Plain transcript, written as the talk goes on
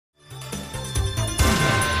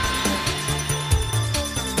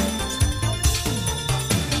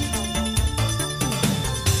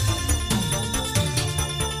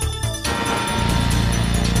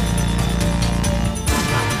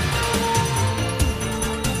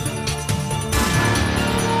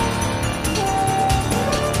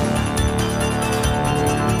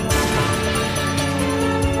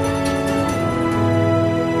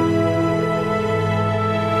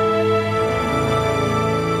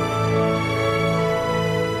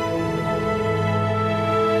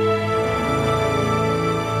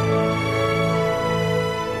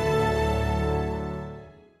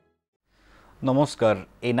নমস্কার।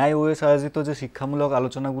 NIOS আয়োজিত যে শিক্ষামূলক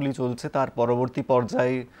আলোচনাগুলি চলছে তার পরবর্তী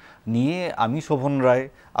পর্যায়ে নিয়ে আমি শোভন রায়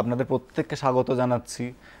আপনাদের প্রত্যেককে স্বাগত জানাচ্ছি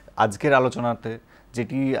আজকের আলোচনাতে,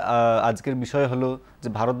 যেটি আজকের বিষয় হলো যে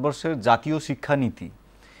ভারতবর্ষের জাতীয় শিক্ষানীতি।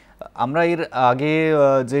 আমরা এর আগে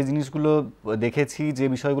যে জিনিসগুলো দেখেছি, যে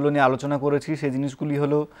বিষয়গুলো নিয়ে আলোচনা করেছি, সেই জিনিসগুলি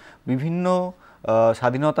হলো বিভিন্ন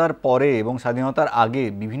স্বাধীনতার পরে এবং স্বাধীনতার আগে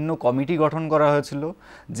বিভিন্ন কমিটি গঠন করা হয়েছিল,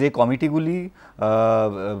 যে কমিটিগুলি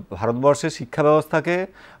ভারতবর্ষের শিক্ষা ব্যবস্থাকে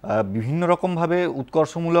বিভিন্ন রকমভাবে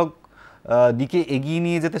উৎকর্ষমূলক দিকে এগিয়ে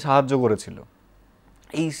নিয়ে যেতে সাহায্য করেছিল।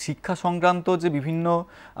 এই শিক্ষা সংক্রান্ত যে বিভিন্ন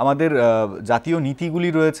আমাদের জাতীয় নীতিগুলি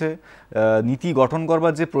রয়েছে, নীতি গঠন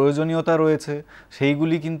করবার যে প্রয়োজনীয়তা রয়েছে,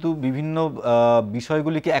 সেইগুলি কিন্তু বিভিন্ন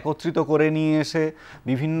বিষয়গুলিকে একত্রিত করে নিয়ে এসে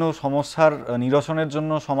বিভিন্ন সমস্যার নিরসনের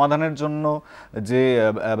জন্য, সমাধানের জন্য যে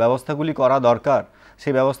ব্যবস্থাগুলি করা দরকার,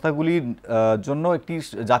 সেই ব্যবস্থাগুলির জন্য একটি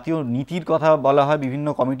জাতীয় নীতির কথা বলা হয় বিভিন্ন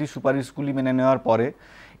কমিটির সুপারিশগুলি মেনে নেওয়ার পরে।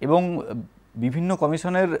 এবং বিভিন্ন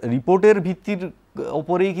কমিশনের রিপোর্টের ভিত্তির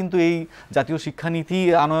ওপরেই কিন্তু এই জাতীয় শিক্ষানীতি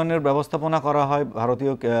আনয়নের ব্যবস্থাপনা করা হয়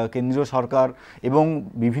ভারতীয় কেন্দ্রীয় সরকার এবং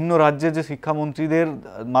বিভিন্ন রাজ্যের যে শিক্ষামন্ত্রীদের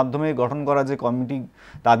মাধ্যমে গঠন করা যে কমিটি,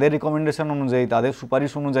 তাদের রেকমেন্ডেশন অনুযায়ী, তাদের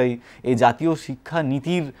সুপারিশ অনুযায়ী এই জাতীয়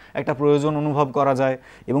শিক্ষানীতির একটা প্রয়োজন অনুভব করা যায়।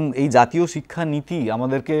 এবং এই জাতীয় শিক্ষানীতি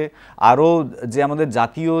আমাদেরকে আরও যে আমাদের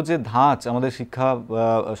জাতীয় যে ধাঁচ, আমাদের শিক্ষা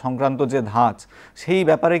সংক্রান্ত যে ধাঁচ, সেই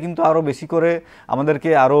ব্যাপারে কিন্তু আরও বেশি করে আমাদেরকে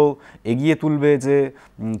আরও এগিয়ে তুলবে, যে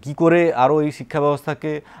কি করে আরও এই শিক্ষা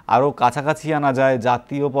ব্যবস্থাকে আরও কাছাকাছি আনা যায়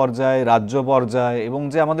জাতীয় পর্যায়ে, রাজ্য পর্যায়ে। এবং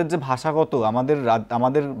যে আমাদের যে ভাষাগত,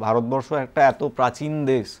 আমাদের ভারতবর্ষ একটা এত প্রাচীন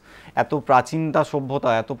দেশ, এত প্রাচীন তার সভ্যতা,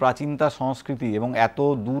 এত প্রাচীন তার সংস্কৃতি এবং এত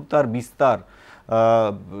দূর তার বিস্তার,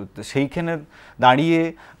 সেইখানে দাঁড়িয়ে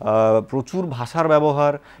প্রচুর ভাষার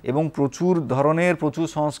ব্যবহার এবং প্রচুর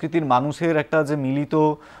সংস্কৃতির মানুষের একটা যে মিলিত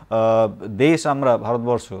দেশ আমরা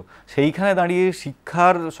ভারতবর্ষ, সেইখানে দাঁড়িয়ে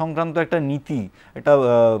শিক্ষার সংক্রান্ত একটা নীতি একটা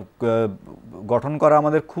গঠন করা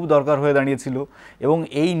আমাদের খুব দরকার হয়ে দাঁড়িয়েছিল। এবং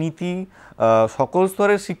এই নীতি সকল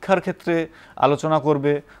স্তরের শিক্ষার ক্ষেত্রে আলোচনা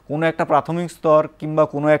করবে, কোনো একটা প্রাথমিক স্তর কিংবা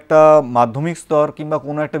কোনো একটা মাধ্যমিক স্তর কিংবা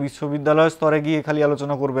কোনো একটা বিশ্ববিদ্যালয় স্তরে গিয়ে খালি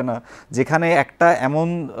আলোচনা করবে না, যেখানে একটা এমন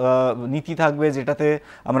নীতি থাকবে যেটাতে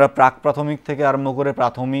আমরা প্রাক প্রাথমিক থেকে আরম্ভ করে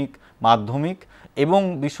প্রাথমিক, মাধ্যমিক এবং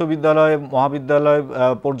বিশ্ববিদ্যালয়, মহাবিদ্যালয়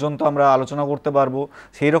পর্যন্ত আমরা আলোচনা করতে পারবো।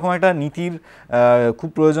 সেই রকম একটা নীতির খুব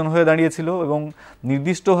প্রয়োজন হয়ে দাঁড়িয়েছিল। এবং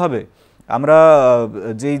নির্দিষ্টভাবে আমরা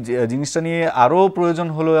যেই জিনিসটা নিয়ে আরও প্রয়োজন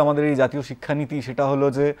হলো আমাদের এই জাতীয় শিক্ষানীতি, সেটা হলো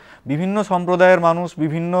যে বিভিন্ন সম্প্রদায়ের মানুষ,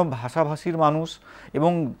 বিভিন্ন ভাষাভাষীর মানুষ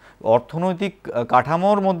এবং অর্থনৈতিক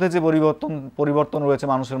কাঠামোর মধ্যে যে পরিবর্তন রয়েছে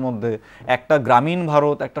মানুষের মধ্যে, একটা গ্রামীণ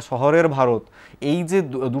ভারত, একটা শহরের ভারত, এই যে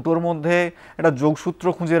দুটোর মধ্যে একটা যোগসূত্র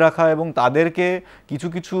খুঁজে রাখা এবং তাদেরকে কিছু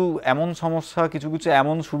কিছু এমন সমস্যা, কিছু কিছু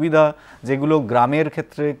এমন সুবিধা যেগুলো গ্রামের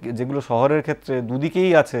ক্ষেত্রে, যেগুলো শহরের ক্ষেত্রে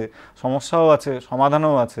দুদিকেই আছে, সমস্যাও আছে,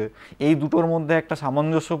 সমাধানও আছে, এই দুটোর মধ্যে একটা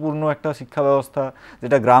সামঞ্জস্যপূর্ণ একটা শিক্ষা ব্যবস্থা,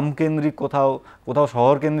 যেটা গ্রাম কেন্দ্রিক, কোথাও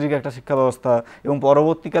শহর কেন্দ্রিক একটা শিক্ষা ব্যবস্থা, এবং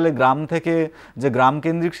পরবর্তীকালে গ্রাম থেকে যে গ্রাম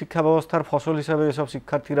কেন্দ্রিক শিক্ষা ব্যবস্থার ফসল হিসাবে এসব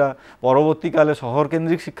শিক্ষার্থীরা পরবর্তীকালে শহর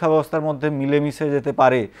কেন্দ্রিক শিক্ষা ব্যবস্থার মধ্যে মিলেমিশে যেতে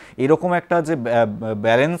পারে, এরকম একটা যে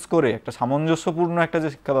ব্যালেন্স করে একটা সামঞ্জস্যপূর্ণ একটা যে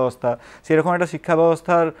শিক্ষা ব্যবস্থা, সেরকম একটা শিক্ষা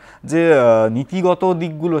ব্যবস্থার যে নীতিগত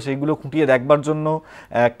দিকগুলো, সেইগুলো খুঁটিয়ে দেখবার জন্য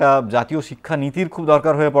একটা জাতীয় শিক্ষা নীতির খুব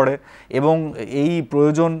দরকার হয়ে পড়ে। এবং এই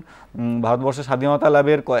প্রয়োজন ভারতবর্ষের স্বাধীনতা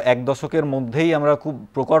লাভের এক দশকের মধ্যেই আমরা খুব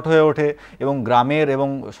প্রকট হয়ে ওঠে। এবং গ্রামের এবং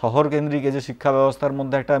শহর কেন্দ্রিক যে শিক্ষা ব্যবস্থার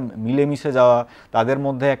মধ্যে একটা মিলেমিশে যাওয়া, তাদের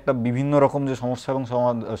মধ্যে একটা বিভিন্ন রকম যে সমস্যা এবং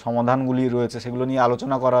সমাধানগুলি রয়েছে সেগুলো নিয়ে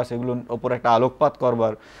আলোচনা করা, সেগুলোর ওপর একটা আলোকপাত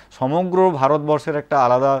করবার, সমগ্র ভারতবর্ষের একটা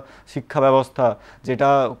আলাদা শিক্ষা ব্যবস্থা, যেটা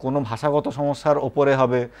কোনো ভাষাগত সমস্যার ওপরে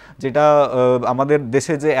হবে, যেটা আমাদের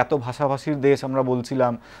দেশে যে এত ভাষাভাষীর দেশ আমরা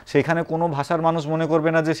বলছিলাম, সেখানে কোনো ভাষার মানুষ মনে করবে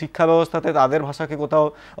না যে শিক্ষা ব্যবস্থাতে তাদের ভাষাকে কোথাও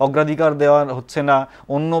অগ্রাধিকার দেওয়া হচ্ছে না,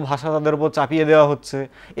 অন্য ভাষা তাদের উপর চাপিয়ে দেওয়া হচ্ছে।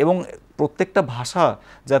 এবং প্রত্যেকটা ভাষা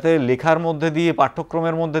যাতে লেখার মধ্যে দিয়ে,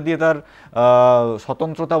 পাঠ্যক্রমের মধ্যে দিয়ে তার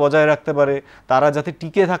স্বতন্ত্রতা বজায় রাখতে পারে, তারা যাতে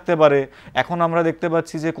টিকে থাকতে পারে। এখন আমরা দেখতে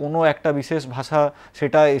পাচ্ছি যে কোনো একটা বিশেষ ভাষা,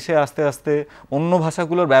 সেটা এসে আস্তে আস্তে অন্য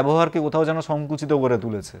ভাষাগুলোর ব্যবহারকে কোথাও যেন সংকুচিত করে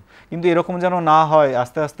তুলেছে। কিন্তু এরকম যেন না হয়,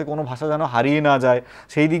 আস্তে আস্তে কোনো ভাষা যেন হারিয়ে না যায়,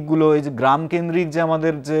 সেই দিকগুলো, এই যে গ্রাম কেন্দ্রিক যে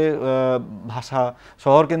আমাদের যে ভাষা,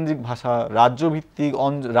 শহর কেন্দ্রিক ভাষা, রাজ্যভিত্তিক,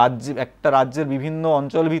 একটা রাজ্যের বিভিন্ন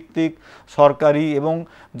অঞ্চলভিত্তিক সরকারি এবং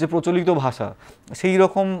যে প্রচলিত ভাষা, সেই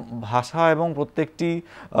রকম ভাষা এবং প্রত্যেকটি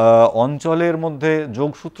অঞ্চলের মধ্যে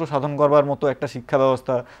যোগসূত্র সাধন করবার মতো একটা শিক্ষা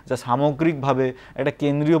ব্যবস্থা, যা সামগ্রিকভাবে একটা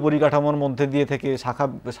কেন্দ্রীয় পরিকাঠামোর মধ্যে দিয়ে থেকে শাখা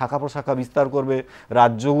শাখা প্রশাখা বিস্তার করবে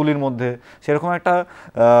রাজ্যগুলির মধ্যে, সেরকম একটা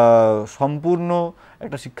সম্পূর্ণ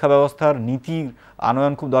একটা শিক্ষা ব্যবস্থার নীতির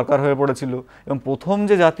আনয়ন খুব দরকার হয়ে পড়েছিল। এবং প্রথম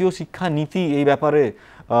যে জাতীয় শিক্ষা নীতি এই ব্যাপারে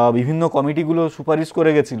বিভিন্ন কমিটিগুলো সুপারিশ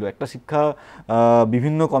করে গেছিলো, একটা শিক্ষা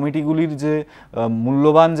বিভিন্ন কমিটিগুলির যে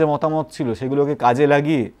মূল্যবান যে মতামত ছিল সেগুলোকে কাজে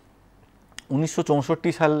লাগিয়ে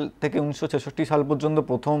 1964 সাল থেকে 1966 সাল পর্যন্ত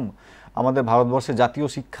প্রথম আমাদের ভারতবর্ষে জাতীয়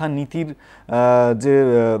শিক্ষা নীতির যে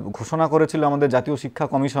ঘোষণা করেছিল আমাদের জাতীয় শিক্ষা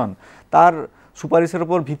কমিশন, তার সুপারিশের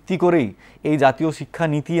উপর ভিত্তি করেই এই জাতীয় শিক্ষা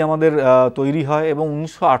নীতি আমাদের তৈরি হয়। এবং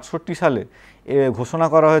 1968 সালে ঘোষণা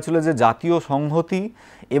করা হয়েছিল যে জাতীয় সংহতি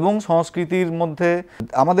এবং সংস্কৃতির মধ্যে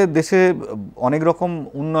আমাদের দেশে অনেক রকম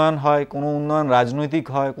উন্নয়ন হয়, কোনো উন্নয়ন রাজনৈতিক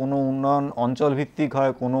হয়, কোনো উন্নয়ন অঞ্চল ভিত্তিক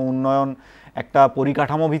হয়, কোনো উন্নয়ন একটা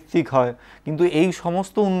পরিকাঠামো ভিত্তিক হয়, কিন্তু এই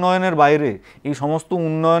সমস্ত উন্নয়নের বাইরে এই সমস্ত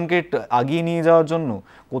উন্নয়নকে আগিয়ে নিয়ে যাওয়ার জন্য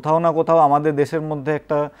কোথাও না কোথাও আমাদের দেশের মধ্যে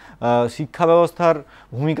একটা শিক্ষা ব্যবস্থার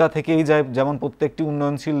ভূমিকা থেকেই যায়। যেমন প্রত্যেকটি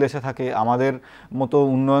উন্নয়নশীল দেশে থাকে, আমাদের মতো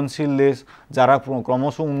উন্নয়নশীল দেশ যারা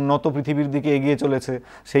ক্রমশ উন্নত পৃথিবীর দিকে এগিয়ে চলেছে,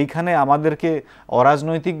 সেইখানে আমাদেরকে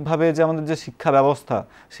অরাজনৈতিকভাবে যে আমাদের যে শিক্ষা ব্যবস্থা,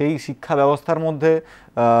 সেই শিক্ষা ব্যবস্থার মধ্যে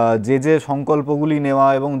যে সংকল্পগুলি নেওয়া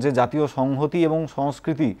এবং যে জাতীয় সংহতি এবং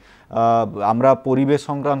সংস্কৃতি, আমরা পরিবেশ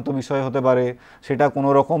সংক্রান্ত বিষয় হতে পারে, সেটা কোনো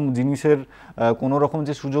রকম জিনিসের কোনো রকম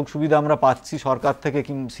যে সুযোগ সুবিধা আমরা পাচ্ছি সরকার থেকে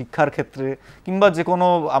শিক্ষার ক্ষেত্রে কিংবা যে কোনো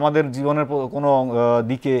আমাদের জীবনের কোনো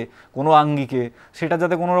দিকে কোনো আঙ্গিকে, সেটা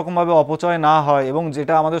যাতে কোনো রকমভাবে অপচয় না হয় এবং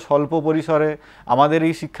যেটা আমাদের স্বল্প পরিসরে আমাদের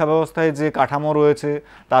এই শিক্ষা ব্যবস্থায় যে কাঠামো রয়েছে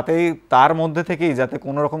তাতেই তার মধ্যে থেকেই যাতে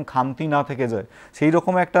কোনো রকম খামতি না থেকে যায়, সেই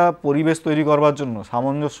রকম একটা পরিবেশ তৈরি করবার জন্য,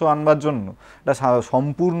 সামঞ্জস্য আনবার জন্য একটা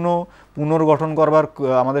সম্পূর্ণ পুনর্গঠন করবার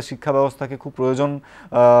আমাদের শিক্ষা ব্যবস্থাকে খুব প্রয়োজন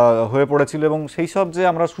হয়ে পড়েছিল। এবং সেই সব যে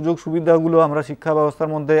আমরা সুযোগ সুবিধাগুলো আমরা শিক্ষা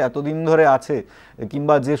ব্যবস্থার মধ্যে এতদিন ধরে আছে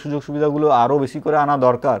কিংবা যে সুযোগ সুবিধাগুলো আরও বেশি করে আনা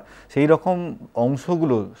দরকার, সেই রকম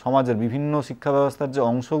অংশগুলো সমাজের বিভিন্ন শিক্ষা ব্যবস্থার যে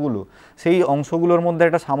অংশগুলো, সেই অংশগুলোর মধ্যে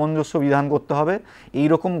একটা সামঞ্জস্য বিধান করতে হবে। এই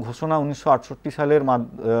রকম ঘোষণা 1968 সালের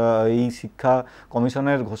এই শিক্ষা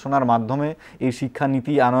কমিশনের ঘোষণার মাধ্যমে এই শিক্ষা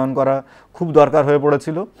নীতি আনয়ন করা খুব দরকার হয়ে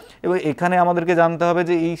পড়েছিল। এবং এখানে আমাদেরকে জানতে হবে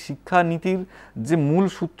যে এই শিক্ষা নীতির যে মূল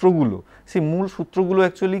সূত্রগুলো, সেই মূল সূত্রগুলো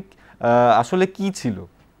অ্যাকচুয়ালি আসলে কি ছিল।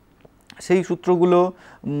 সেই সূত্রগুলো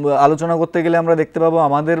আলোচনা করতে গেলে আমরা দেখতে পাবো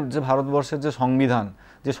আমাদের যে ভারতবর্ষের যে সংবিধান,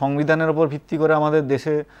 যে সংবিধানের উপর ভিত্তি করে আমাদের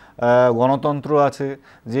দেশে গণতন্ত্র আছে,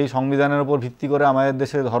 যেই সংবিধানের উপর ভিত্তি করে আমাদের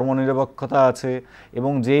দেশে ধর্মনিরপেক্ষতা আছে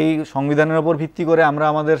এবং যেই সংবিধানের উপর ভিত্তি করে আমরা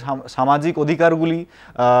আমাদের সামাজিক অধিকারগুলি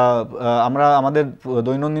আমরা আমাদের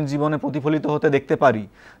দৈনন্দিন জীবনে প্রতিফলিত হতে দেখতে পারি,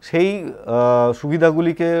 সেই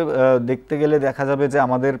সুবিধাগুলিকে দেখতে গেলে দেখা যাবে যে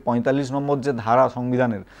আমাদের 45 নম্বর যে ধারা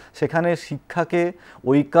সংবিধানের, সেখানে শিক্ষাকে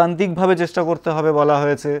ঐকান্তিকভাবে চেষ্টা করতে হবে বলা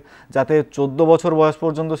হয়েছে, যাতে 14 বছর বয়স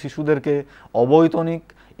পর্যন্ত শিশুদেরকে অবৈতনিক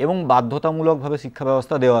এবং বাধ্যতামূলকভাবে শিক্ষা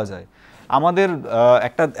ব্যবস্থা দেওয়া যায়। আমাদের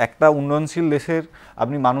একটা উন্নয়নশীল দেশের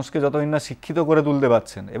আপনি মানুষকে যতদিন না শিক্ষিত করে তুলতে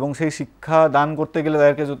পারছেন এবং সেই শিক্ষা দান করতে গেলে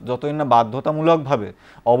তাদেরকে যতদিন না বাধ্যতামূলকভাবে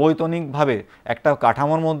অবৈতনিকভাবে একটা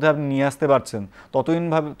কাঠামোর মধ্যে আপনি নিয়ে আসতে পারছেন,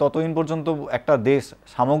 ততদিন পর্যন্ত একটা দেশ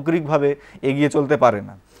সামগ্রিকভাবে এগিয়ে চলতে পারে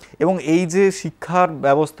না। এবং এই যে শিক্ষার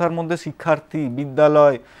ব্যবস্থার মধ্যে শিক্ষার্থী,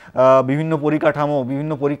 বিদ্যালয়, বিভিন্ন পরিকাঠামো,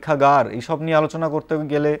 বিভিন্ন পরীক্ষাগার, এইসব নিয়ে আলোচনা করতে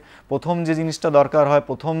গেলে প্রথম যে জিনিসটা দরকার হয়,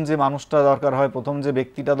 প্রথম যে মানুষটা দরকার হয়, প্রথম যে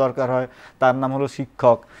ব্যক্তিটা দরকার হয়, তার নাম হলো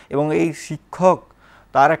শিক্ষক। এবং এই শিক্ষক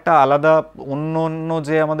তার একটা আলাদা অন্য অন্য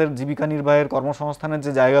যে আমাদের জীবিকা নির্বাহের কর্মসংস্থানের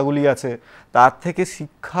যে জায়গাগুলি আছে, তার থেকে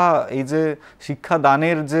শিক্ষা, এই যে শিক্ষা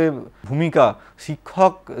দানের যে ভূমিকা,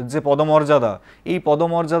 শিক্ষক যে পদমর্যাদা, এই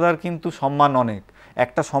পদমর্যাদার কিন্তু সম্মান অনেক।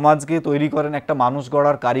 একটা সমাজকে তৈরি করেন, একটা মানুষ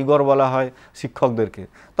গড়ার কারিগর বলা হয় শিক্ষকদেরকে।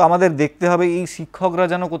 তো আমাদের দেখতে হবে এই শিক্ষকরা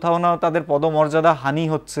যেন কোথাও না তাদের পদমর্যাদা হানি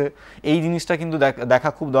হচ্ছে, এই জিনিসটা কিন্তু দেখা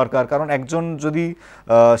খুব দরকার। কারণ একজন যদি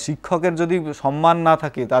শিক্ষকের যদি সম্মান না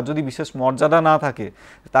থাকে, তার যদি বিশেষ মর্যাদা না থাকে,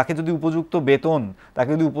 তাকে যদি উপযুক্ত বেতন, তাকে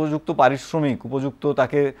যদি উপযুক্ত পারিশ্রমিক, উপযুক্ত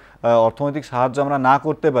তাকে অর্থনৈতিক সাহায্য আমরা না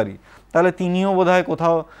করতে পারি, তাহলে তিনিও বোধহয়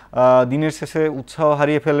কোথাও দিনের শেষে উৎসাহ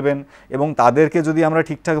হারিয়ে ফেলবেন। এবং তাদেরকে যদি আমরা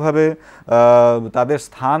ঠিকঠাকভাবে তাদের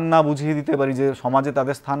স্থান না বুঝিয়ে দিতে পারি যে সমাজে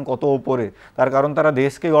তাদের স্থান কত ওপরে, তার কারণ তারা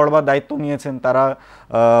দেশকে গড়বার দায়িত্ব নিয়েছেন, তারা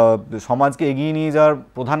সমাজকে এগিয়ে নিয়ে যাওয়ার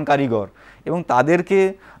প্রধান কারিগর, এবং তাদেরকে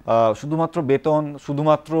শুধুমাত্র বেতন,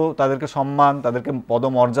 শুধুমাত্র তাদেরকে সম্মান, তাদেরকে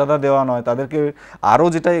পদমর্যাদা দেওয়া নয়, তাদেরকে আরও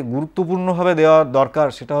যেটা গুরুত্বপূর্ণভাবে দেওয়া দরকার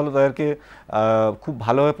সেটা হলো তাদেরকে খুব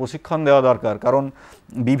ভালোভাবে প্রশিক্ষণ দেওয়া দরকার। কারণ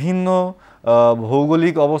বিভিন্ন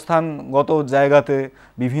ভৌগোলিক অবস্থানগত জায়গাতে,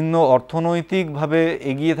 বিভিন্ন অর্থনৈতিকভাবে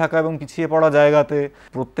এগিয়ে থাকা এবং পিছিয়ে পড়া জায়গাতে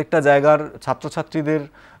প্রত্যেকটা জায়গার ছাত্রছাত্রীদের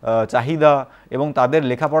চাহিদা এবং তাদের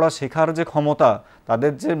লেখাপড়া শেখার যে ক্ষমতা,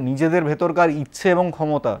 তাদের যে নিজেদের ভেতরকার ইচ্ছে এবং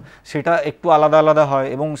ক্ষমতা, সেটা একটু আলাদা আলাদা হয়।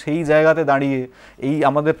 এবং সেই জায়গাতে দাঁড়িয়ে এই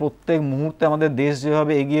আমাদের প্রত্যেক মুহূর্তে আমাদের দেশ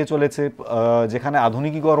যেভাবে এগিয়ে চলেছে, যেখানে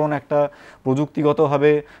আধুনিকীকরণ একটা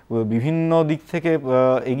প্রযুক্তিগতভাোবে বিভিন্ন দিক থেকে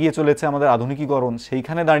এগিয়ে চলেছে আমাদের আধুনিকীকরণ,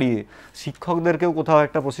 সেইখানে দাঁড়িয়ে শিক্ষকদেরকেও কোথাও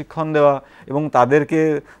একটা প্রশিক্ষণ দেওয়া এবং তাদেরকে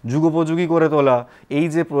যুগোপযোগী করে তোলা, এই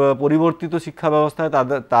যে পরিবর্তিত শিক্ষা ব্যবস্থায়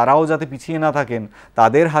তারাও যাতে পিছিয়ে না থাকেন,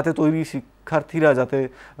 তাদের হাতে তৈরি শিক্ষার্থীরা যাতে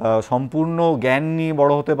সম্পূর্ণ জ্ঞান নিয়ে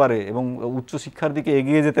বড় হতে পারে এবং উচ্চশিক্ষার দিকে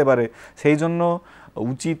এগিয়ে যেতে পারে, সেই জন্য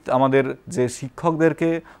উচিত আমাদের যে শিক্ষকদেরকে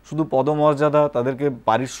শুধু পদমর্যাদা, তাদেরকে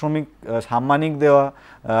পারিশ্রমিক সাম্মানিক দেওয়া,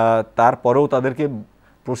 তারপরেও তাদেরকে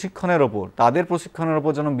তাদের প্রশিক্ষণের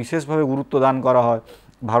ওপর যেন বিশেষভাবে গুরুত্ব দান করা হয়।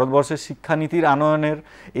 ভারতবর্ষের শিক্ষানীতির আনয়নের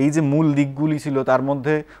এই যে মূল দিকগুলি ছিল, তার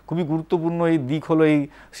মধ্যে খুবই গুরুত্বপূর্ণ এই দিক হলো এই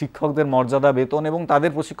শিক্ষকদের মর্যাদা, বেতন এবং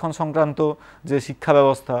তাদের প্রশিক্ষণ সংক্রান্ত যে শিক্ষা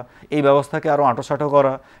ব্যবস্থা, এই ব্যবস্থাকে আরও আঁটোসাঁটো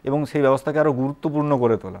করা এবং সেই ব্যবস্থাকে আরও গুরুত্বপূর্ণ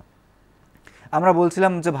করে তোলা। আমরা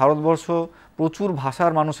বলছিলাম যে ভারতবর্ষ প্রচুর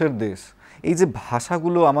ভাষার মানুষের দেশ। এই যে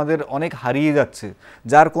ভাষাগুলো আমাদের অনেক হারিয়ে যাচ্ছে,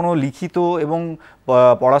 যার কোনো লিখিত এবং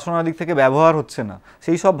পড়াশোনার দিক থেকে ব্যবহার হচ্ছে না,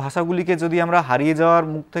 সেই সব ভাষাগুলিকে যদি আমরা হারিয়ে যাওয়ার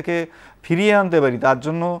মুখ থেকে ফিরিয়ে আনতে পারি, তার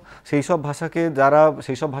জন্য সেই সব ভাষাকে, যারা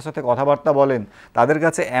সেই সব ভাষাতে কথাবার্তা বলেন, তাদের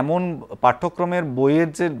কাছে এমন পাঠ্যক্রমের বইয়ের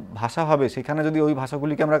যে ভাষা হবে, সেখানে যদি ওই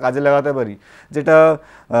ভাষাগুলিকে আমরা কাজে লাগাতে পারি, যেটা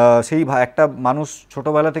সেই একটা মানুষ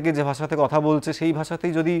ছোটোবেলা থেকে যে ভাষাতে কথা বলছে, সেই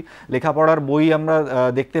ভাষাতেই যদি লেখাপড়ার বই আমরা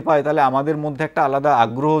দেখতে পাই, তাহলে আমাদের মধ্যে একটা আলাদা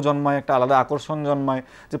আগ্রহ জন্মায়, একটা আলাদা আকর্ষণ জন্মায়,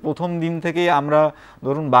 যে প্রথম দিন থেকেই আমরা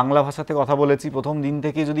ধরুন বাংলা ভাষাতে কথা বলেছি, প্রথম দিন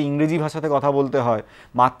থেকে যদি ইংরেজি ভাষাতে কথা বলতে হয়,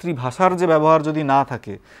 মাতৃভাষার যে ব্যবহার যদি না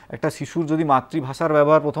থাকে, একটা শিশুর যদি মাতৃভাষার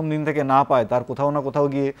ব্যবহার প্রথম দিন থেকে না পায়, তার কোথাও না কোথাও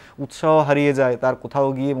গিয়ে উৎসাহ হারিয়ে যায়, তার কোথাও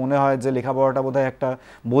গিয়ে মনে হয় যে লেখাপড়াটা বোধহয় একটা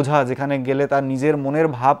বোঝা, যেখানে গেলে তার নিজের মনের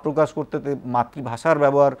ভাব প্রকাশ করতে মাতৃভাষার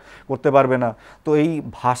ব্যবহার করতে পারবে না। তো এই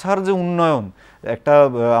ভাষার যে উন্নয়ন, একটা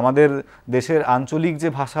আমাদের দেশের আঞ্চলিক যে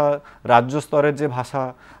ভাষা, রাজ্য স্তরের যে ভাষা,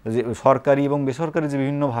 যে সরকারি এবং বেসরকারি যে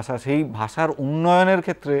বিভিন্ন ভাষা, সেই ভাষার উন্নয়নের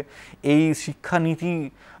ক্ষেত্রে এই শিক্ষানীতি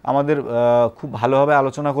আমাদের খুব ভালোভাবে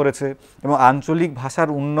আলোচনা করেছে। এবং আঞ্চলিক ভাষার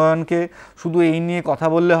উন্নয়নকে শুধু এই নিয়ে কথা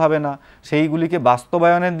বললে হবে না, সেইগুলিকে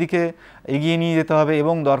বাস্তবায়নের দিকে এগিয়ে নিয়ে যেতে হবে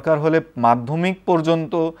এবং দরকার হলে মাধ্যমিক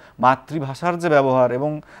পর্যন্ত মাতৃভাষার যে ব্যবহার,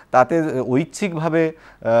 এবং তাতে ঐচ্ছিকভাবে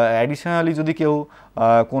অ্যাডিশনালি যদি কেউ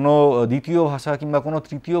কোনো দ্বিতীয় ভাষা কিংবা কোনো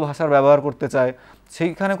তৃতীয় ভাষার ব্যবহার করতে চায়,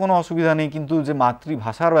 সেইখানে কোনো অসুবিধা নেই, কিন্তু যে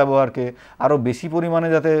মাতৃভাষার ব্যবহারকে আরও বেশি পরিমাণে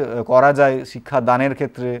যাতে করা যায় শিক্ষাদানের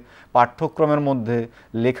ক্ষেত্রে, পাঠ্যক্রমের মধ্যে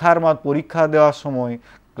লেখার পরীক্ষা দেওয়ার সময়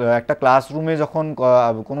একটা ক্লাসরুমে যখন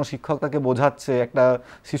কোনো শিক্ষক তাকে বোঝাচ্ছে একটা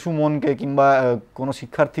শিশু মনকে কিংবা কোনো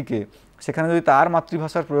শিক্ষার্থীকে, সেখানে যদি তার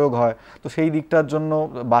মাতৃভাষার প্রয়োগ হয়, তো সেই দিকটার জন্য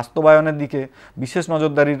বাস্তবায়নের দিকে বিশেষ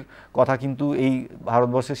নজরদারির কথা কিন্তু এই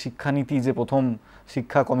ভারতবর্ষের শিক্ষানীতি যে প্রথম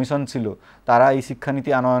শিক্ষা কমিশন ছিল, তারা এই শিক্ষানীতি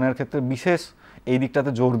আনয়নের ক্ষেত্রে বিশেষ এই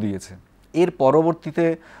দিকটাতে জোর দিয়েছে। এর পরবর্তীতে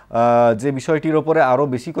যে বিষয়টির ওপরে আরও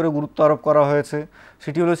বেশি করে গুরুত্ব আরোপ করা হয়েছে,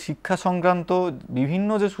 সেটি হলো শিক্ষা সংক্রান্ত বিভিন্ন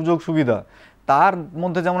যে সুযোগ সুবিধা, তার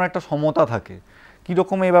মধ্যে যেমন একটা সমতা থাকে।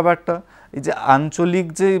 কীরকম এই ব্যাপারটা, এই যে আঞ্চলিক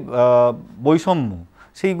যে বৈষম্য,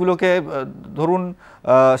 সেইগুলোকে ধরুন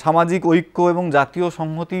সামাজিক ঐক্য এবং জাতীয়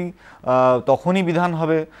সংহতি তখনই বিধান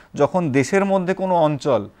হবে যখন দেশের মধ্যে কোনো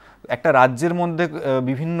অঞ্চল, একটা রাজ্যের মধ্যে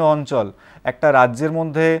বিভিন্ন অঞ্চল, একটা রাজ্যের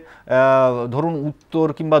মধ্যে ধরুন উত্তর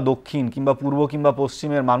কিংবা দক্ষিণ কিংবা পূর্ব কিংবা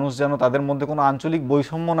পশ্চিমের মানুষ যেন তাদের মধ্যে কোনো আঞ্চলিক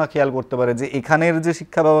বৈষম্য না খেয়াল করতে পারে, যে এখানের যে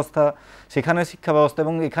শিক্ষা ব্যবস্থা, সেখানের শিক্ষা ব্যবস্থা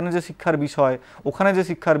এবং এখানে যে শিক্ষার বিষয়, ওখানে যে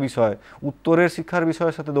শিক্ষার বিষয়, উত্তরের শিক্ষার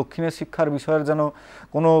বিষয়ের সাথে দক্ষিণের শিক্ষার বিষয়ের যেন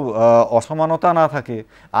কোনো অসমানতা না থাকে।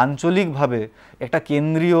 আঞ্চলিকভাবে একটা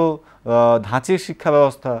কেন্দ্রীয় ধাঁচের শিক্ষা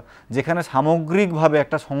ব্যবস্থা, যেখানে সামগ্রিকভাবে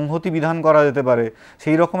একটা সংহতি বিধান করা যেতে পারে,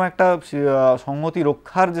 সেই রকম একটা সংহতি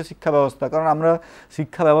রক্ষার যে শিক্ষা ব্যবস্থা। কারণ আমরা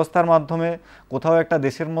শিক্ষা ব্যবস্থার মাধ্যমে কোথাও একটা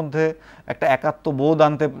দেশের মধ্যে একটা একাত্মবোধ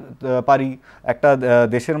আনতে পারি, একটা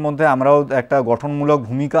দেশের মধ্যে আমরাও একটা গঠনমূলক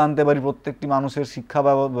ভূমিকা আনতে পারি প্রত্যেকটি মানুষের শিক্ষা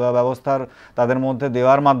ব্যবস্থার তাদের মধ্যে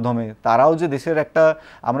দেওয়ার মাধ্যমে। তারাও যে দেশের একটা,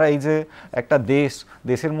 আমরা এই যে একটা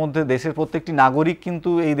দেশের মধ্যে দেশের প্রত্যেকটি নাগরিক কিন্তু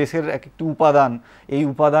এই দেশের এক একটি উপাদান, এই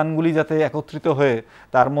উপাদানগুলি যাতে একত্রিত হয়ে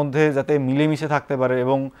তার মধ্যে যাতে মিলেমিশে থাকতে পারে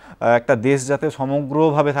এবং একটা দেশ যাতে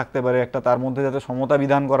সমগ্রভাবে থাকতে পারে, একটা তার মধ্যে যাতে সমতা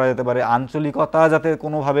বিধান করা যেতে পারে, আঞ্চলিকতা যাতে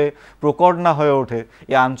কোনোভাবে প্রকট না হয়ে ওঠে,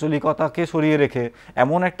 এই আঞ্চলিকতাকে সরিয়ে রেখে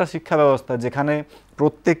এমন একটা শিক্ষা ব্যবস্থা যেখানে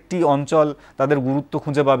প্রত্যেকটি অঞ্চল তাদের গুরুত্ব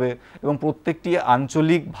খুঁজে পাবে এবং প্রত্যেকটি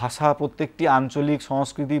আঞ্চলিক ভাষা, প্রত্যেকটি আঞ্চলিক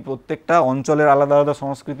সংস্কৃতি, প্রত্যেকটা অঞ্চলের আলাদা আলাদা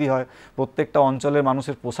সংস্কৃতি হয়, প্রত্যেকটা অঞ্চলের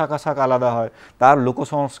মানুষের পোশাক আশাক আলাদা হয়, তার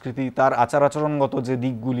লোকসংস্কৃতি, তার আচার আচরণগত যে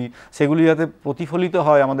দিকগুলি সেগুলি যাতে প্রতিফলিত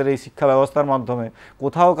হয় আমাদের এই শিক্ষা ব্যবস্থার মাধ্যমে।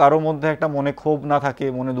 কোথাও কারো মধ্যে একটা মনে ক্ষোভ না থাকে,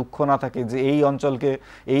 মনে দুঃখ না থাকে যে এই অঞ্চলকে,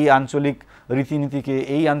 এই আঞ্চলিক রীতিনীতিকে,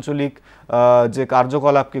 এই আঞ্চলিক যে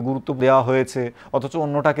কার্যকলাপকে গুরুত্ব দেওয়া হয়েছে অথচ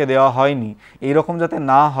অন্যটাকে দেওয়া হয়নি, এইরকম যাতে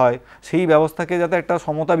না হয়, সেই ব্যবস্থাকে যাতে একটা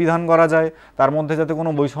সমতা বিধান করা যায়, তার মধ্যে যাতে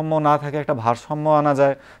কোনো বৈষম্য না থাকে, একটা ভারসাম্য আনা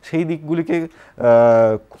যায়, সেই দিকগুলিকে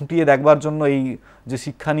খুঁটিয়ে দেখবার জন্য এই যে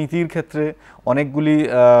শিক্ষানীতির ক্ষেত্রে অনেকগুলি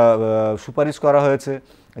সুপারিশ করা হয়েছে,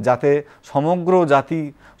 যাতে সমগ্র জাতি,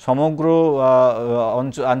 সমগ্র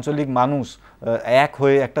আঞ্চলিক মানুষ এক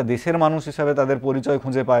হয়ে একটা দেশের মানুষ হিসাবে তাদের পরিচয়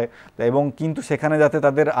খুঁজে পায়, এবং কিন্তু সেখানে যাতে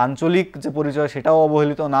তাদের আঞ্চলিক যে পরিচয় সেটাও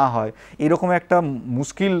অবহেলিত না হয়। এরকম একটা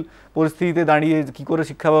মুশকিল পরিস্থিতিতে দাঁড়িয়ে কী করে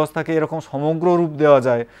শিক্ষা ব্যবস্থাকে এরকম সমগ্র রূপ দেওয়া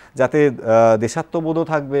যায় যাতে দেশাত্মবোধও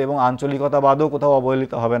থাকবে এবং আঞ্চলিকতাবাদও কোথাও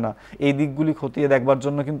অবহেলিত হবে না, এই দিকগুলি খতিয়ে দেখবার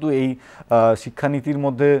জন্য কিন্তু এই শিক্ষানীতির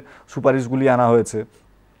মধ্যে সুপারিশগুলি আনা হয়েছে।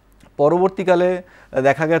 পরবর্তীকালে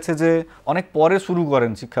দেখা গেছে যে অনেক পরে শুরু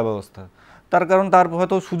করেন শিক্ষা ব্যবস্থা, তার কারণ তার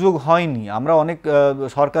হয়তো সুযোগ হয়নি। আমরা অনেক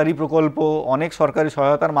সরকারি প্রকল্প, অনেক সরকারি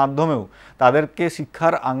সহায়তার মাধ্যমেও তাদেরকে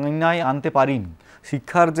শিক্ষার আঙিনায় আনতে পারিনি।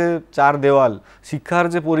 শিক্ষার যে চার দেওয়াল, শিক্ষার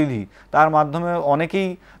যে পরিধি, তার মাধ্যমে অনেকেই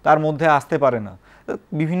তার মধ্যে আসতে পারে না।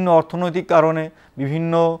 বিভিন্ন অর্থনৈতিক কারণে,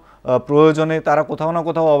 বিভিন্ন প্রয়োজনে তারা কোথাও না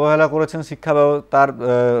কোথাও অবহেলা করেছেন তার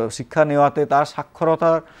শিক্ষা নেওয়াতে, তার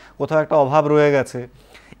সাক্ষরতার কোথাও একটা অভাব রয়ে গেছে।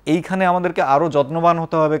 এইখানে আমাদেরকে আরও যত্নবান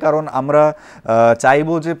হতে হবে, কারণ আমরা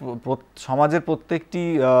চাইবো যে সমাজের প্রত্যেকটি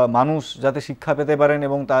মানুষ যাতে শিক্ষা পেতে পারেন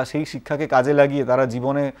এবং সেই শিক্ষাকে কাজে লাগিয়ে তারা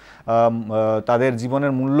জীবনে তাদের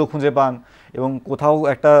জীবনের মূল্য খুঁজে পান, এবং কোথাও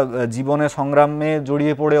একটা জীবনে সংগ্রামে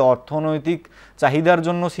জড়িয়ে পড়ে অর্থনৈতিক চাহিদার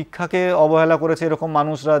জন্য শিক্ষাকে অবহেলা করেছে এরকম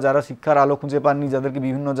মানুষরা, যারা শিক্ষার আলো খুঁজে পাননি, যাদেরকে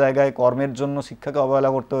বিভিন্ন জায়গায় কর্মের জন্য শিক্ষাকে অবহেলা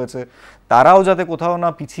করতে হয়েছে, তারাও যাতে কোথাও না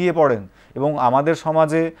পিছিয়ে পড়েন এবং আমাদের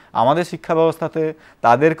সমাজে, আমাদের শিক্ষা ব্যবস্থাতে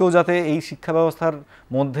তাদেরকেও যাতে এই শিক্ষা ব্যবস্থার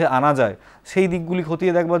মধ্যে আনা যায়, সেই দিকগুলি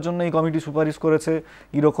খতিয়ে দেখবার জন্য এই কমিটি সুপারিশ করেছে।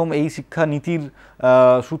 কীরকম এই শিক্ষা নীতির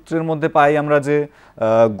সূত্রের মধ্যে পাই আমরা যে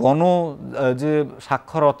যে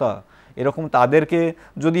সাক্ষরতা, এরকম তাদেরকে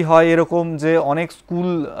যদি হয় এরকম যে অনেক স্কুল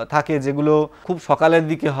থাকে যেগুলো খুব সকালের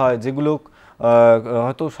দিকে হয়, যেগুলো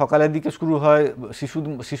হয়তো সকালের দিকে শুরু হয়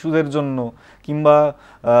শিশুদের জন্য কিংবা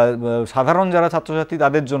সাধারণ যারা ছাত্রছাত্রী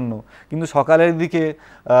তাদের জন্য, কিন্তু সকালের দিকে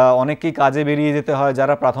অনেকেই কাজে বেরিয়ে যেতে হয়,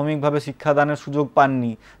 যারা প্রাথমিকভাবে শিক্ষাদানের সুযোগ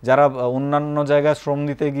পাননি, যারা অন্যান্য জায়গায় শ্রম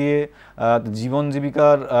দিতে গিয়ে জীবন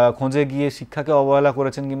জীবিকার খোঁজে গিয়ে শিক্ষাকে অবহেলা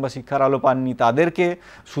করেছেন কিংবা শিক্ষার আলো পাননি, তাদেরকে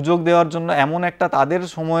সুযোগ দেওয়ার জন্য এমন একটা তাদের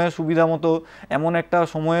সময়ে সুবিধা মতো এমন একটা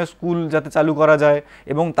সময়ে স্কুল যাতে চালু করা যায়,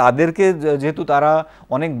 এবং তাদেরকে যেহেতু তারা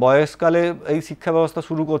অনেক বয়সকালে এই শিক্ষা ব্যবস্থা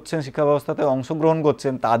শুরু করছেন, শিক্ষা ব্যবস্থাতে অংশগ্রহণ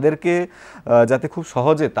করছেন, তাদেরকে যাতে খুব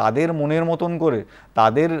সহজে তাদের মনের মতন করে,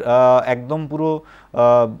 তাদের একদম পুরো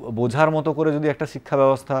বোঝার মতো করে যদি একটা শিক্ষা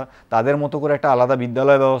ব্যবস্থা, তাদের মতো করে একটা আলাদা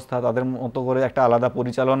বিদ্যালয় ব্যবস্থা, তাদের মতো করে একটা আলাদা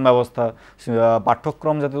পরিচালন ব্যবস্থা,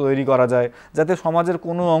 পাঠ্যক্রম যাতে তৈরি করা যায়, যাতে সমাজের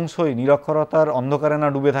কোনো অংশই নিরক্ষরতার অন্ধকারে না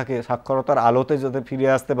ডুবে থাকে, সাক্ষরতার আলোতে যাতে ফিরে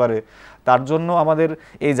আসতে পারে, তার জন্য আমাদের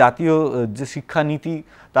এই জাতীয় যে শিক্ষানীতি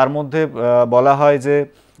তার মধ্যে বলা হয় যে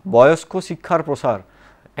বয়স্ক শিক্ষার প্রসার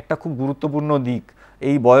একটা খুব গুরুত্বপূর্ণ দিক।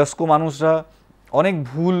 এই বয়স্ক মানুষরা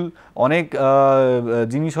অনেক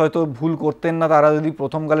জিনিস হয়তো ভুল করতেন না, তারা যদি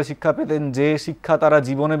প্রথমকালে শিক্ষা পেতেন, যে শিক্ষা তারা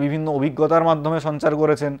জীবনে বিভিন্ন অভিজ্ঞতার মাধ্যমে সঞ্চার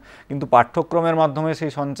করেছেন, কিন্তু পাঠ্যক্রমের মাধ্যমে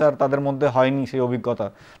সেই সঞ্চার তাদের মধ্যে হয়নি, সেই অভিজ্ঞতা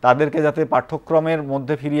তাদেরকে যাতে পাঠ্যক্রমের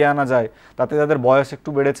মধ্যে ফিরিয়ে আনা যায়, তাতে তাদের বয়স একটু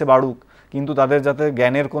বেড়েছে বাড়ুক, কিন্তু তাদের যাতে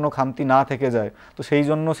জ্ঞানের কোনো খামতি না থেকে যায়। তো সেই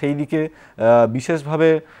জন্য সেই দিকে বিশেষভাবে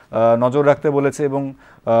নজর রাখতে বলেছে, এবং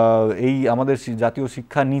এই আমাদের জাতীয়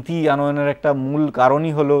শিক্ষা নীতি আনয়নের একটা মূল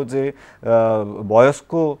কারণই হলো যে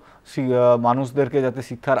বয়স্ক মানুষদেরকে যাতে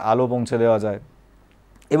শিক্ষার আলো পৌঁছে দেওয়া যায়।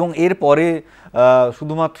 এবং এরপরে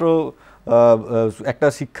শুধুমাত্র একটা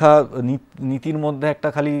শিক্ষা নীতির মধ্যে একটা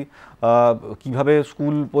খালি কিভাবে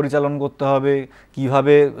স্কুল পরিচালন করতে হবে,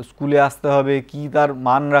 কিভাবে স্কুলে আসতে হবে, কি তার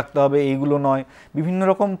মান রাখতে হবে, এইগুলো নয়, বিভিন্ন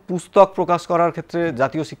রকম পুস্তক প্রকাশ করার ক্ষেত্রে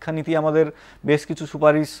জাতীয় শিক্ষানীতি আমাদের বেশ কিছু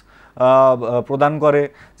সুপারিশ প্রদান করে।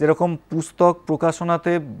 যেরকম পুস্তক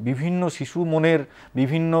প্রকাশনাতে বিভিন্ন শিশু মনের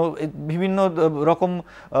বিভিন্ন বিভিন্ন রকম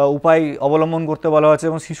উপায় অবলম্বন করতে বলা হয়েছে,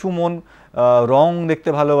 এবং শিশু মন রং দেখতে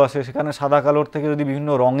ভালোবাসে, সেখানে সাদা কালোর থেকে যদি বিভিন্ন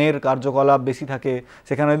রঙের কার্যকলাপ বেশি থাকে,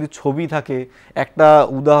 সেখানে যদি ছবি থাকে, একটা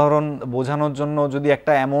উদাহরণ বোঝানোর জন্য যদি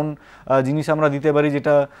একটা এমন জিনিস আমরা দিতে পারি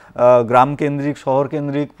যেটা গ্রাম কেন্দ্রিক, শহর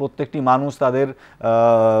কেন্দ্রিক প্রত্যেকটি মানুষ তাদের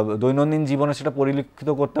দৈনন্দিন জীবনে সেটা পরিলক্ষিত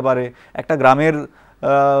করতে পারে। একটা গ্রামের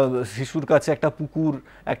শিশুর কাছে একটা পুকুর,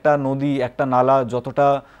 একটা নদী, একটা নালা যতটা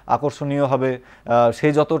আকর্ষণীয় হবে, সে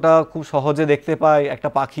যতটা খুব সহজে দেখতে পায় একটা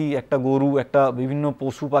পাখি, একটা গরু, একটা বিভিন্ন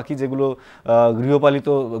পশু পাখি যেগুলো গৃহপালিত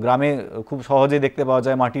গ্রামে খুব সহজে দেখতে পাওয়া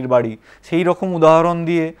যায়, মাটির বাড়ি, সেই রকম উদাহরণ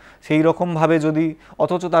দিয়ে সেই রকমভাবে যদি,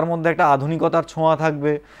 অথচ তার মধ্যে একটা আধুনিকতার ছোঁয়া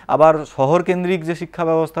থাকবে। আবার শহর কেন্দ্রিক যে শিক্ষা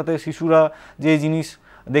ব্যবস্থাতে শিশুরা যে জিনিস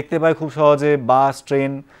দেখতে পায় খুব সহজে, বাস,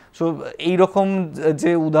 ট্রেন, সো এইরকম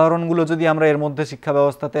যে উদাহরণগুলো যদি আমরা এর মধ্যে শিক্ষা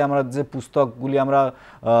ব্যবস্থাতে আমরা যে পুস্তকগুলি আমরা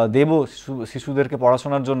দেব শিশুদেরকে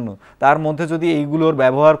পড়াশোনার জন্য, তার মধ্যে যদি এইগুলোর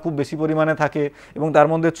ব্যবহার খুব বেশি পরিমাণে থাকে এবং তার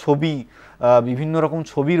মধ্যে ছবি, বিভিন্ন রকম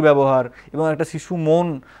ছবির ব্যবহার, এবং একটা শিশু মন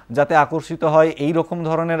যাতে আকর্ষিত হয় এই রকম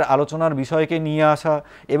ধরনের আলোচনার বিষয়কে নিয়ে আসা,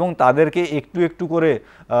 এবং তাদেরকে একটু একটু করে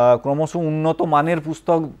ক্রমশ উন্নত মানের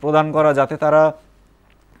পুস্তক প্রদান করা, যাতে তারা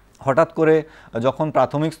হঠাৎ করে যখন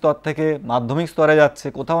প্রাথমিক স্তর থেকে মাধ্যমিক স্তরে যাচ্ছে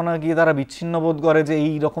কোথাও না গিয়ে তারা বিচ্ছিন্ন বোধ করে যে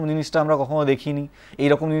এই রকম জিনিসটা আমরা কখনো দেখিনি, এই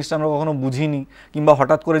রকম জিনিসটা আমরা কখনো বুঝিনি, কিংবা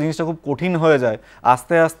হঠাৎ করে জিনিসটা খুব কঠিন হয়ে যায়।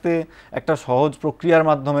 আস্তে আস্তে একটা সহজ প্রক্রিয়ার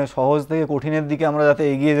মাধ্যমে সহজ থেকে কঠিনের দিকে আমরা যাতে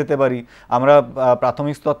এগিয়ে যেতে পারি, আমরা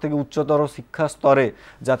প্রাথমিক স্তর থেকে উচ্চতর শিক্ষা স্তরে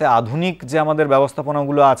যাতে আধুনিক যে আমাদের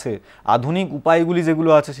ব্যবস্থাপনাগুলো আছে, আধুনিক উপায়গুলি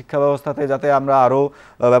যেগুলো আছে শিক্ষা ব্যবস্থাতে, যাতে আমরা আরও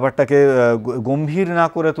ব্যাপারটাকে গম্ভীর না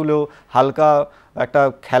করে তুলেও হালকা একটা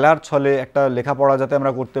খেলার ছলে একটা লেখাপড়া যাতে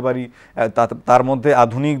আমরা করতে পারি, তার মধ্যে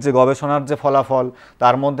আধুনিক যে গবেষণার যে ফলাফল,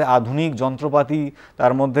 তার মধ্যে আধুনিক যন্ত্রপাতি,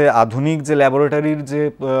 তার মধ্যে আধুনিক যে ল্যাবরেটরির যে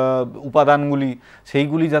উপাদানগুলি,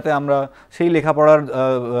 সেইগুলি যাতে আমরা সেই লেখাপড়ার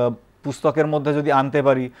পুস্তকের মধ্যে যদি আনতে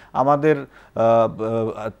পারি, আমাদের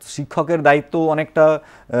শিক্ষকের দায়িত্ব অনেকটা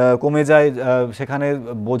কমে যায়, সেখানে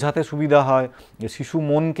বোঝাতে সুবিধা হয়, শিশু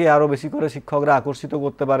মনকে আরও বেশি করে শিক্ষকরা আকর্ষিত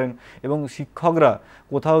করতে পারেন, এবং শিক্ষকরা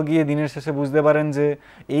কোথাও গিয়ে দিনের শেষে বুঝতে পারেন যে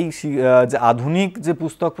এই যে আধুনিক যে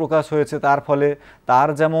পুস্তক প্রকাশ হয়েছে তার ফলে তার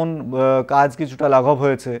যেমন কাজ কিছুটা লাঘব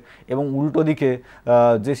হয়েছে, এবং উল্টো দিকে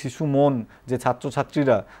যে শিশু মন, যে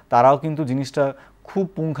ছাত্রছাত্রীরা, তারাও কিন্তু জিনিসটা খুব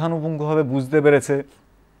পুঙ্খানুপুঙ্খভাবে বুঝতে পেরেছে,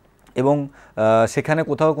 এবং সেখানে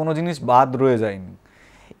কোথাও কোনো জিনিস বাদ রয়ে যায়নি।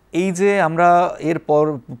 এই যে আমরা এরপর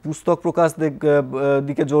পুস্তক প্রকাশ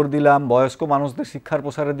দিকে জোর দিলাম, বয়স্ক মানুষদের শিক্ষার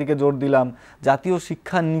প্রসারের দিকে জোর দিলাম, জাতীয়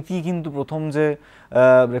শিক্ষা নীতি কিন্তু প্রথম যে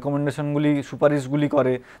রেকমেন্ডেশনগুলি, সুপারিশগুলি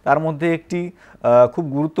করে, তার মধ্যে একটি খুব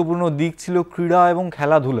গুরুত্বপূর্ণ দিক ছিল ক্রীড়া এবং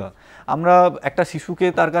খেলাধুলা। আমরা একটা শিশুকে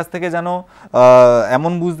তার কাছ থেকে যেন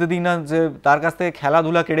এমন বুঝতে দিই না যে তার কাছ থেকে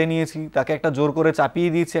খেলাধুলা কেড়ে নিয়েছি, তাকে একটা জোর করে চাপিয়ে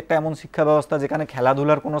দিয়েছি একটা এমন শিক্ষা ব্যবস্থা যেখানে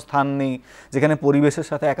খেলাধুলার কোনো স্থান নেই, যেখানে পরিবেশের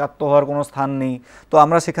সাথে একাত্ম হওয়ার কোনো স্থান নেই। তো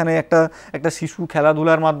আমরা সেখানে একটা শিশু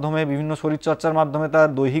খেলাধুলার মাধ্যমে, বিভিন্ন শরীরচর্চার মাধ্যমে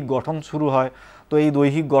তার দৈহিক গঠন শুরু হয়। তো এই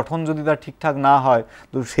দৈহিক গঠন যদি তার ঠিকঠাক না হয়,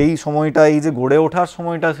 তো সেই সময়টা, এই যে গড়ে ওঠার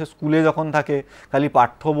সময়টা, সে স্কুলে যখন থাকে খালি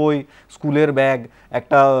পাঠ্য বই, স্কুলের ব্যাগ,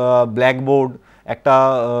 একটা ব্ল্যাকবোর্ড, একটা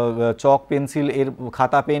চক পেন্সিল, এর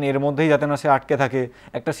খাতা পেন, এর মধ্যেই যাতে না সে আটকে থাকে।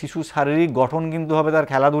 একটা শিশুর শারীরিক গঠন কিন্তু হবে তার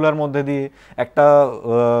খেলাধুলার মধ্যে দিয়ে। একটা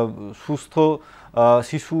সুস্থ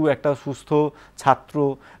শিশু, একটা সুস্থ ছাত্র,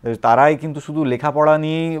 তারাই কিন্তু শুধু লেখাপড়া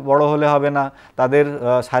নিয়েই বড় হলে হবে না, তাদের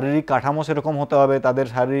শারীরিক কাঠামো সেরকম হতে হবে, তাদের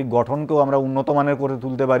শারীরিক গঠনকেও আমরা উন্নত মানের করে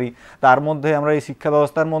তুলতে পারি। তার মধ্যে আমরা এই শিক্ষা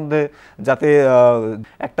ব্যবস্থার মধ্যে যাতে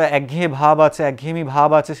একটা একঘেয়েমি ভাব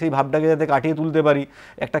আছে, সেই ভাবটাকে যাতে কাটিয়ে তুলতে পারি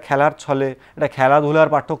একটা খেলার ছলে, একটা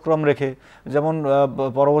খেলাধুলার পাঠ্যক্রম রেখে। যেমন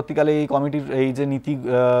পরবর্তীকালে এই কমিটির এই যে নীতি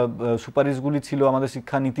সুপারিশগুলি ছিল, আমাদের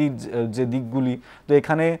শিক্ষা নীতির যে দিকগুলি, তো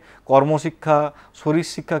এখানে কর্মশিক্ষা, শরীর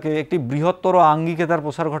শিক্ষাকে একটি বৃহত্তর আঙ্গিকে তার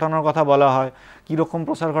প্রসার ঘটানোর কথা বলা হয়। কীরকম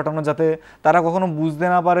প্রসার ঘটানো, যাতে তারা কখনো বুঝতে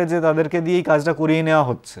না পারে যে তাদেরকে দিয়ে এই কাজটা করিয়ে নেওয়া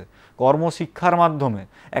হচ্ছে। কর্মশিক্ষার মাধ্যমে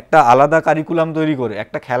একটা আলাদা কারিকুলাম তৈরি করে,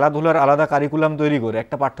 একটা খেলাধুলার আলাদা কারিকুলাম তৈরি করে,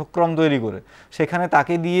 একটা পাঠ্যক্রম তৈরি করে, সেখানে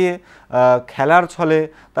তাকে দিয়ে খেলার ছলে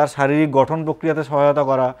তার শারীরিক গঠন প্রক্রিয়াতে সহায়তা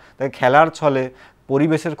করা, তাকে খেলার ছলে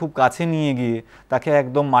পরিবেশের খুব কাছে নিয়ে গিয়ে, তাকে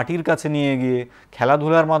একদম মাটির কাছে নিয়ে গিয়ে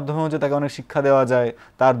খেলাধুলার মাধ্যমেও যে তাকে অনেক শিক্ষা দেওয়া যায়,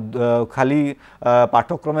 তার খালি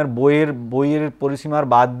পাঠ্যক্রমের বইয়ের পরিসীমার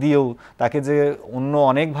বাদ দিয়েও তাকে যে অন্য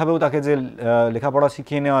অনেকভাবেও তাকে যে লেখাপড়া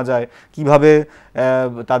শিখিয়ে নেওয়া যায়, কিভাবে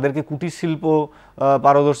তাদেরকে কুটির শিল্প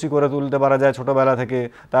পারদর্শী করে তুলতে পারা যায় ছোটোবেলা থেকে,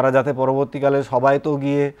 তারা যাতে পরবর্তীকালে সবাই তো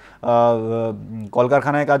গিয়ে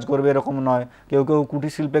কলকারখানায় কাজ করবে এরকম নয়, কেউ কেউ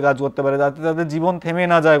কুটির শিল্পে কাজ করতে পারে, যাতে তাদের জীবন থেমে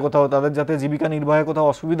না যায় কোথাও, তাদের যাতে জীবিকা নির্বাহে কোথাও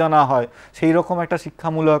অসুবিধা না হয়, সেই রকম একটা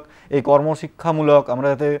শিক্ষামূলক, এই কর্মশিক্ষামূলক, আমরা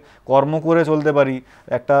যাতে কর্ম করে চলতে পারি,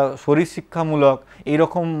 একটা শরীর শিক্ষামূলক,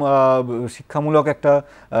 এইরকম শিক্ষামূলক একটা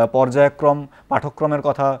পর্যায়ক্রম পাঠ্যক্রমের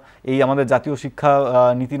কথা এই আমাদের জাতীয় শিক্ষা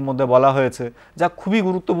নীতির মধ্যে বলা হয়েছে, যা খুবই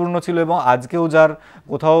গুরুত্বপূর্ণ ছিল এবং আজকেও যার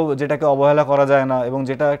কোথাও যেটাকে অবহেলা করা যায় না এবং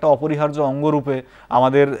যেটা একটা অপরিহার্য অঙ্গরূপে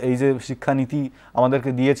আমাদের এই যে শিক্ষানীতি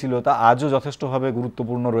আমাদেরকে দিয়েছিল তা আজও যথেষ্টভাবে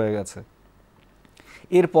গুরুত্বপূর্ণ রয়ে গেছে।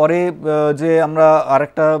 এরপরে যে আমরা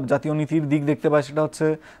আরেকটা জাতীয় নীতির দিক দেখতে পাই সেটা হচ্ছে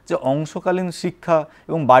যে অংশকালীন শিক্ষা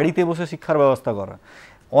এবং বাড়িতে বসে শিক্ষার ব্যবস্থা করা।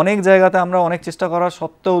 অনেক জায়গাতে আমরা অনেক চেষ্টা করার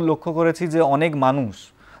সত্ত্বেও লক্ষ্য করেছি যে অনেক মানুষ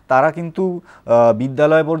তারা কিন্তু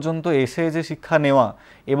বিদ্যালয় পর্যন্ত এসে যে শিক্ষা নেওয়া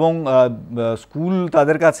এবং স্কুল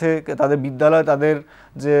তাদের কাছে, তাদের বিদ্যালয় তাদের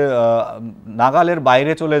যে নাগালের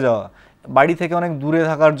বাইরে চলে যাওয়া, বাড়ি থেকে অনেক দূরে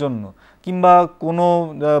থাকার জন্য, কিংবা কোনো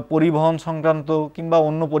পরিবহন সংক্রান্ত কিংবা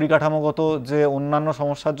অন্য পরিকাঠামোগত যে অন্যান্য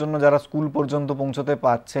সমস্যার জন্য যারা স্কুল পর্যন্ত পৌঁছতে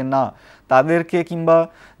পারছে না তাদেরকে, কিংবা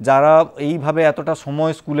যারা এইভাবে এতটা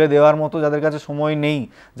সময় স্কুলে দেওয়ার মতো যাদের কাছে সময় নেই,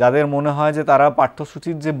 যাদের মনে হয় যে তারা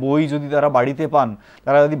পাঠ্যসূচির যে বই যদি তারা বাড়িতে পান,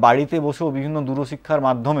 তারা যদি বাড়িতে বসেও বিভিন্ন দূরশিক্ষার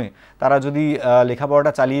মাধ্যমে তারা যদি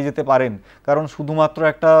লেখাপড়াটা চালিয়ে যেতে পারেন, কারণ শুধুমাত্র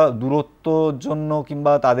একটা দূরত্বর জন্য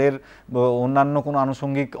কিংবা তাদের অন্যান্য কোনো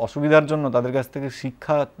আনুষঙ্গিক অসুবিধার জন্য তাদের কাছ থেকে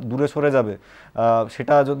শিক্ষা দূরে সরে যাবে,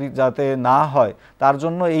 সেটা যদি যাতে না হয় তার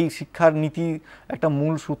জন্য এই শিক্ষার নীতি একটা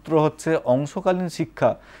মূল সূত্র হচ্ছে অংশকালীন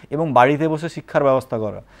শিক্ষা এবং বাড়িতে বসে শিক্ষার ব্যবস্থা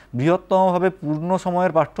করা। বৃহত্তমভাবে পূর্ণ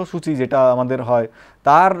সময়ের পাঠ্যসূচি যেটা আমাদের হয়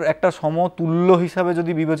তার একটা সমতুল্য হিসাবে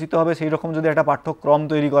যদি বিবেচিত হবে সেই রকম যদি একটা পাঠ্যক্রম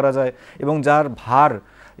তৈরি করা যায় এবং যার ভার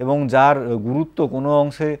এবং যার গুরুত্ব কোনো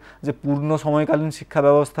অংশে যে পূর্ণ সময়কালীন শিক্ষা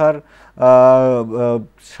ব্যবস্থার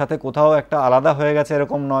সাথে কোথাও একটা আলাদা হয়ে গেছে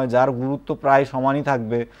এরকম নয়, যার গুরুত্ব প্রায় সমানই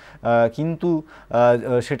থাকবে, কিন্তু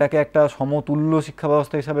সেটাকে একটা সমতুল্য শিক্ষা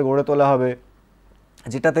ব্যবস্থা হিসাবে গড়ে তোলা হবে,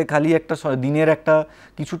 যেটাতে খালি একটা দিনের একটা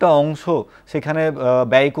কিছুটা অংশ সেখানে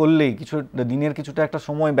ব্যয় করলেই, দিনের কিছুটা একটা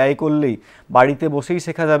সময় ব্যয় করলেই বাড়িতে বসেই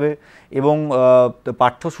শেখা যাবে এবং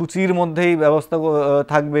পাঠ্যসূচির মধ্যেই ব্যবস্থা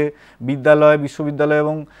থাকবে। বিদ্যালয়, বিশ্ববিদ্যালয়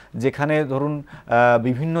এবং যেখানে ধরুন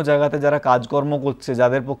বিভিন্ন জায়গাতে যারা কাজকর্ম করছে,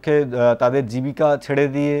 যাদের পক্ষে তাদের জীবিকা ছেড়ে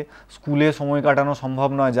দিয়ে স্কুলে সময় কাটানো সম্ভব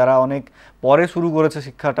নয়, যারা অনেক পরে শুরু করেছে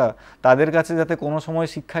শিক্ষাটা, তাদের কাছে যাতে কোনো সময়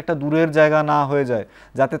শিক্ষা একটা দূরের জায়গা না হয়ে যায়,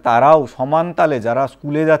 যাতে তারাও সমান তালে যারা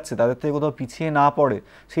স্কুলে যাচ্ছে তাদের থেকে কোথাও পিছিয়ে না পড়ে,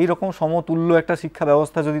 সেই রকম সমতুল্য একটা শিক্ষা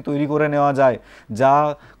ব্যবস্থা যদি তৈরি করে নেওয়া যায়, যা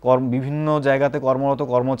বিভিন্ন জায়গাতে কর্মরত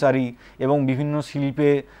কর্মচারী এবং বিভিন্ন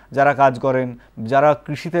শিল্পে যারা কাজ করেন, যারা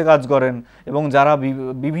কৃষিতে কাজ করেন এবং যারা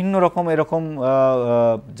বিভিন্ন রকম এরকম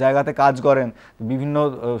জায়গাতে কাজ করেন, বিভিন্ন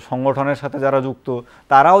সংগঠনের সাথে যারা যুক্ত,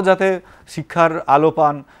 তারাও যাতে শিক্ষার আলো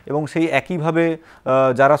পান এবং সেই একইভাবে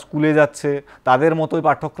যারা স্কুলে যাচ্ছে তাদের মতোই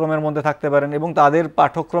পাঠ্যক্রমের মধ্যে থাকতে পারেন এবং তাদের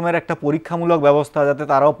পাঠ্যক্রমের একটা পরীক্ষামূলক ব্যবস্থা, যাতে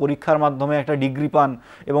তারাও পরীক্ষার মাধ্যমে একটা ডিগ্রি পান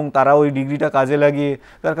এবং তারা ওই ডিগ্রিটা কাজে লাগিয়ে,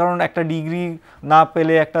 তার কারণ একটা ডিগ্রি না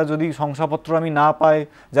পেলে, একটা যদি শংসাপত্র আমি না পাই,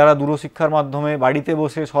 যারা দূরশিক্ষার মাধ্যমে বাড়িতে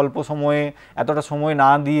বসে স্বল্প সময়ে এতটা সময় না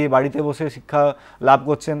দিয়ে বাড়িতে বসে শিক্ষা লাভ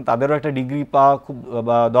করছেন, তাদেরও একটা ডিগ্রি পাওয়া খুব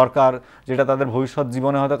দরকার, যেটা তাদের ভবিষ্যৎ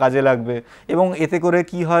জীবনে হয়তো কাজে লাগবে। এবং এতে করে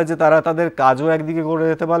কি হয় যে তারা তাদের কাজও একদিকে করে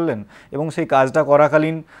যেতে পারলেন এবং সেই কাজটা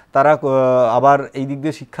করাকালীন তারা আবার এই দিক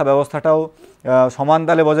দিয়ে শিক্ষা ব্যবস্থাটাও সমান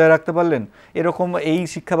তালে বজায় রাখতে পারলেন। এরকম এই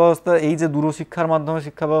শিক্ষা ব্যবস্থা, এই যে দূরশিক্ষার মাধ্যমে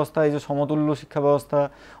শিক্ষা ব্যবস্থা, এই যে সমতুল্য শিক্ষা ব্যবস্থা,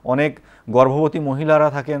 অনেক গর্ভবতী মহিলারা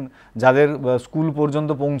থাকেন যাদের স্কুল পর্যন্ত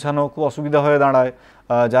পৌঁছানো খুব অসুবিধা হয়ে দাঁড়ায়,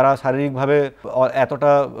 যারা শারীরিকভাবে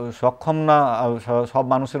এতটা সক্ষম না সব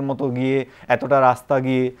মানুষের মতো গিয়ে, এতটা রাস্তা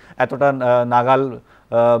গিয়ে, এতটা নাগাল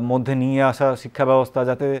মধ্যে নিয়ে আসা শিক্ষা ব্যবস্থা,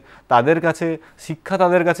 যাতে তাদের কাছে শিক্ষা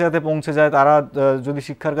তাদের কাছে যাতে পৌঁছে যায়, তারা যদি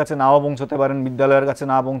শিক্ষার কাছে নাও পৌঁছতে পারেন, বিদ্যালয়ের কাছে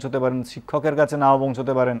না পৌঁছতে পারেন, শিক্ষকের কাছে নাও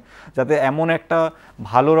পৌঁছতে পারেন, যাতে এমন একটা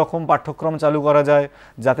ভালো রকম পাঠ্যক্রম চালু করা যায়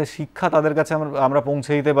যাতে শিক্ষা তাদের কাছে আমরা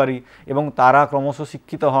পৌঁছে দিতে পারি এবং তারা ক্রমশ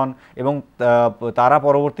শিক্ষিত হন এবং তারা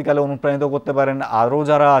পরবর্তীকালে অনুপ্রাণিত করতে পারেন আরও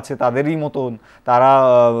যারা আছে তাদেরই মতন, তারা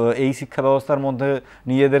এই শিক্ষা ব্যবস্থার মধ্যে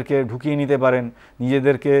নিজেদেরকে ঢুকিয়ে নিতে পারেন,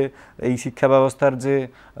 নিজেদেরকে এই শিক্ষা ব্যবস্থার যে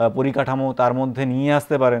পরিকাঠামো তার মধ্যে নিয়ে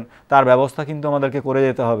আসতে পারেন, তার ব্যবস্থা কিন্তু আমাদেরকে করে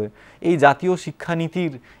যেতে হবে। এই জাতীয়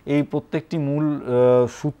শিক্ষানীতির এই প্রত্যেকটি মূল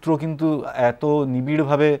সূত্র কিন্তু এত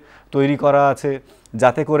নিবিড়ভাবে তৈরি করা আছে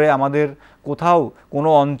যাতে করে আমাদের কোথাও কোনো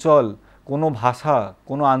অঞ্চল, কোনো ভাষা,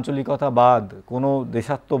 কোনো আঞ্চলিকতাবাদ, কোনো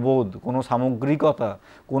দেশাত্মবোধ, কোনো সামগ্রিকতা,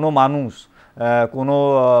 কোনো মানুষ,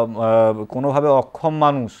 কোনোভাবে অক্ষম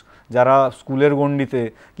মানুষ যারা স্কুলের গণ্ডিতে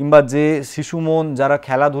কিংবা যে শিশু মন যারা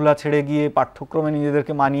খেলাধুলা ছেড়ে গিয়ে পাঠ্যক্রমে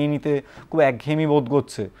নিজেদেরকে মানিয়ে নিতে খুব একঘেয়েমি বোধ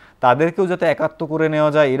করছে, তাদেরকেও যাতে একাত্ম করে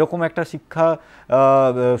নেওয়া যায় এরকম একটা শিক্ষা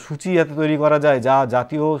সূচি যাতে তৈরি করা যায় যা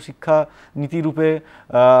জাতীয় শিক্ষা নীতিরূপে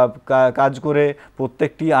কাজ করে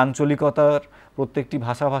প্রত্যেকটি আঞ্চলিকতার প্রত্যেকটি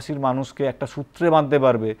ভাষাভাষীর মানুষকে একটা সূত্রে বাঁধতে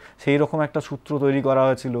পারবে, সেই রকম একটা সূত্র তৈরি করা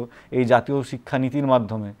হয়েছিল এই জাতীয় শিক্ষানীতির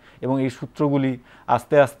মাধ্যমে। এবং এই সূত্রগুলি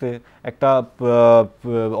আস্তে আস্তে একটা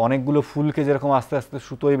অনেকগুলো ফুলকে যেরকম আস্তে আস্তে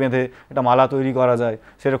সুতোয় বেঁধে একটা মালা তৈরি করা যায়,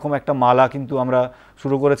 সেরকম একটা মালা কিন্তু আমরা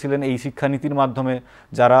শুরু করেছিলেন এই শিক্ষানীতির মাধ্যমে।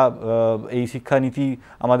 যারা এই শিক্ষানীতি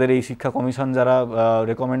আমাদের এই শিক্ষা কমিশন যারা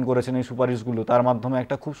রেকমেন্ড করেছেন এই সুপারিশগুলো, তার মাধ্যমে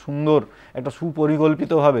একটা খুব সুন্দর একটা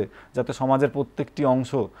সুপরিকল্পিতভাবে যাতে সমাজের প্রত্যেকটি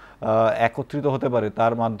অংশ একত্রিত হতে পারে,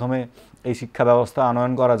 তার মাধ্যমে এই শিক্ষা ব্যবস্থা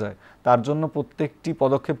আনয়ন করা যায়। তার জন্য প্রত্যেকটি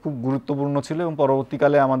পদক্ষেপ খুব গুরুত্বপূর্ণ ছিল এবং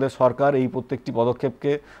পরবর্তীকালে আমাদের সরকার এই প্রত্যেকটি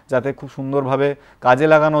পদক্ষেপকে যাতে খুব সুন্দরভাবে কাজে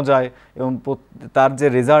লাগানো যায় এবং তার যে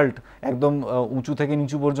রেজাল্ট একদম উঁচু থেকে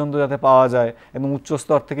নিচু পর্যন্ত যাতে পাওয়া যায় এবং উচ্চ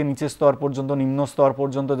স্তর থেকে নিচের স্তর পর্যন্ত নিম্ন স্তর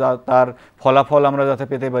পর্যন্ত তার ফলাফল আমরা যাতে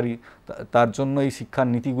পেতে পারি, তার জন্য এই শিক্ষার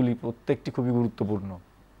নীতিগুলি প্রত্যেকটি খুবই গুরুত্বপূর্ণ।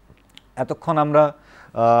 এতক্ষণ আমরা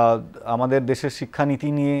আমাদের দেশের শিক্ষানীতি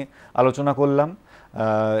নিয়ে আলোচনা করলাম।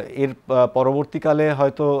 এর পরবর্তীকালে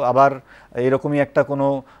হয়তো আবার এরকমই একটা কোনো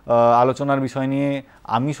আলোচনার বিষয় নিয়ে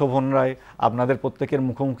আমি শোভন রায় আপনাদের প্রত্যেকের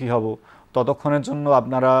মুখোমুখি হব। ততক্ষণের জন্য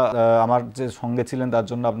আপনারা আমার যে সঙ্গে ছিলেন তার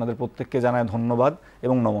জন্য আপনাদের প্রত্যেককে জানাই ধন্যবাদ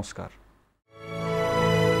এবং নমস্কার।